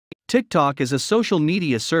TikTok is a social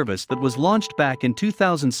media service that was launched back in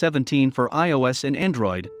 2017 for iOS and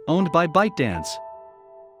Android, owned by ByteDance.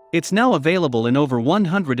 It's now available in over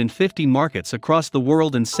 150 markets across the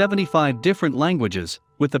world in 75 different languages,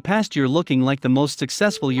 with the past year looking like the most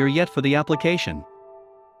successful year yet for the application.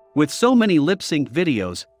 With so many lip-sync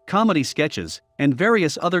videos, comedy sketches, and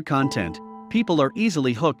various other content, people are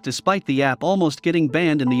easily hooked despite the app almost getting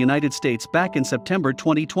banned in the United States back in September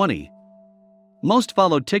 2020. Most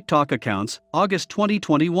followed TikTok accounts, August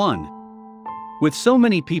 2021. With so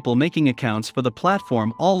many people making accounts for the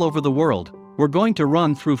platform all over the world, we're going to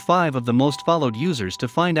run through 5 of the most followed users to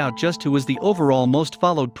find out just who is the overall most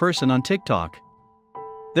followed person on TikTok.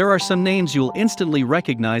 There are some names you'll instantly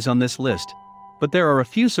recognize on this list, but there are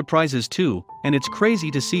a few surprises too, and it's crazy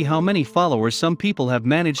to see how many followers some people have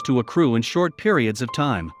managed to accrue in short periods of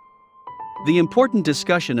time. The important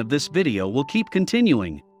discussion of this video will keep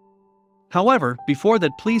continuing. However, before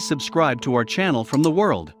that, please subscribe to our channel from the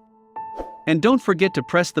world. And don't forget to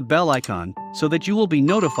press the bell icon so that you will be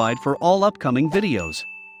notified for all upcoming videos.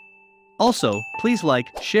 Also, please like,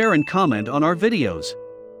 share and comment on our videos.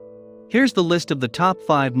 Here's the list of the top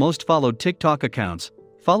 5 most followed TikTok accounts,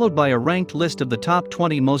 followed by a ranked list of the top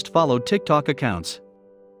 20 most followed TikTok accounts.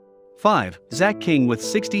 5. Zach King with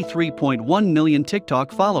 63.1 million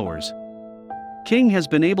TikTok followers. King has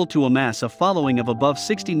been able to amass a following of above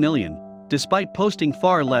 60 million, despite posting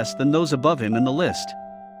far less than those above him in the list.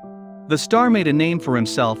 The star made a name for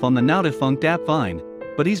himself on the now-defunct app Vine,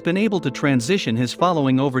 but he's been able to transition his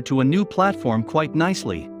following over to a new platform quite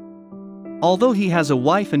nicely. Although he has a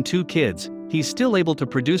wife and 2 kids, he's still able to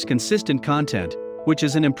produce consistent content, which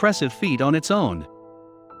is an impressive feat on its own.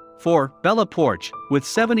 4. Bella Poarch, with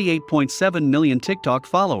 78.7 million TikTok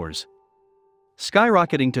followers.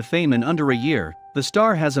 Skyrocketing to fame in under a year, the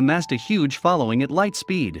star has amassed a huge following at light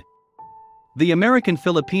speed. The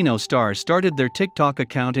American-Filipino star started their TikTok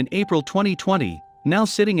account in April 2020, now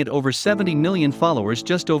sitting at over 70 million followers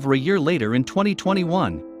just over a year later in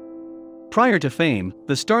 2021. Prior to fame,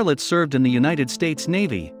 the starlet served in the United States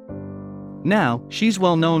Navy. Now, she's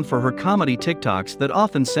well known for her comedy TikToks that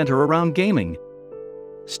often center around gaming.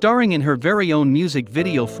 Starring in her very own music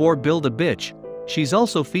video for Build a Bitch, she's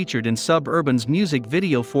also featured in Suburban's music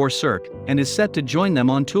video for Cirque and is set to join them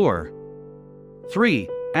on tour. 3.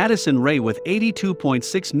 Addison Rae with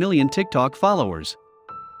 82.6 million TikTok followers.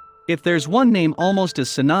 If there's one name almost as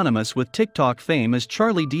synonymous with TikTok fame as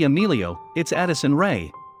Charli D'Amelio, it's Addison Rae.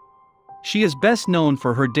 She is best known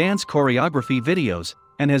for her dance choreography videos,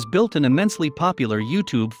 and has built an immensely popular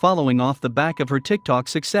YouTube following off the back of her TikTok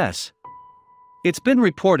success. It's been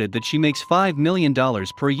reported that she makes $5 million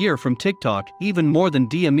per year from TikTok, even more than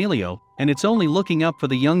D'Amelio, and it's only looking up for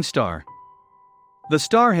the young star. The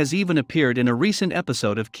star has even appeared in a recent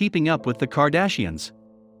episode of Keeping Up with the Kardashians.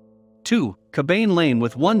 2. Cabane Lane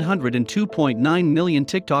with 102.9 million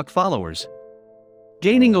TikTok followers.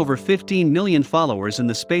 Gaining over 15 million followers in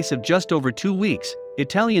the space of just over 2 weeks,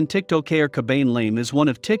 Italian TikToker Cabane Lane is one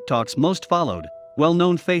of TikTok's most followed,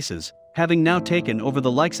 well-known faces, having now taken over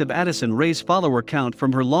the likes of Addison Rae's follower count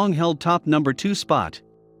from her long-held top number 2 spot.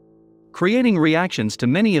 Creating reactions to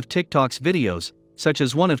many of TikTok's videos, such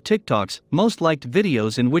as one of TikTok's most liked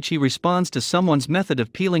videos in which he responds to someone's method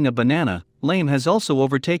of peeling a banana, Lame has also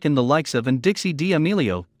overtaken the likes of Dixie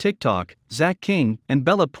D'Amelio, TikTok, Zach King, and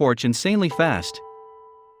Bella Poarch insanely fast.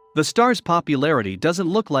 The star's popularity doesn't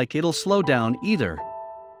look like it'll slow down either.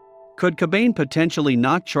 Could Cabane potentially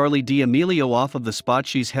knock Charli D'Amelio off of the spot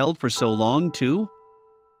she's held for so long too?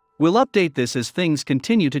 We'll update this as things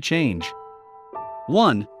continue to change.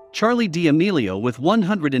 1. Charli D'Amelio with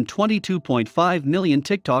 122.5 million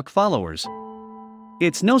TikTok followers.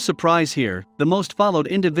 It's no surprise here, the most followed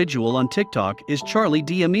individual on TikTok is Charli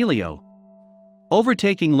D'Amelio.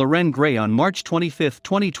 Overtaking Loren Gray on March 25,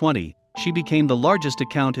 2020, she became the largest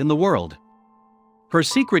account in the world. Her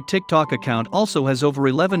secret TikTok account also has over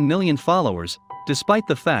 11 million followers, despite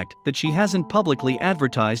the fact that she hasn't publicly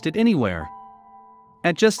advertised it anywhere.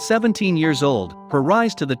 At just 17 years old, her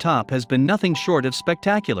rise to the top has been nothing short of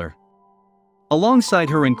spectacular. Alongside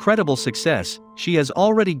her incredible success, she has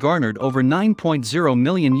already garnered over 9.0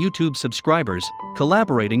 million YouTube subscribers,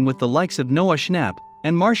 collaborating with the likes of Noah Schnapp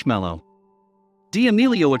and Marshmello.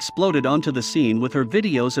 D'Amelio exploded onto the scene with her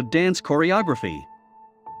videos of dance choreography.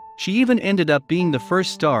 She even ended up being the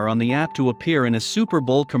first star on the app to appear in a Super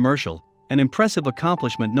Bowl commercial, an impressive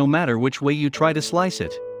accomplishment no matter which way you try to slice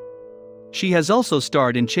it. She has also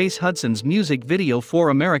starred in Chase Hudson's music video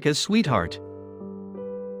for America's Sweetheart.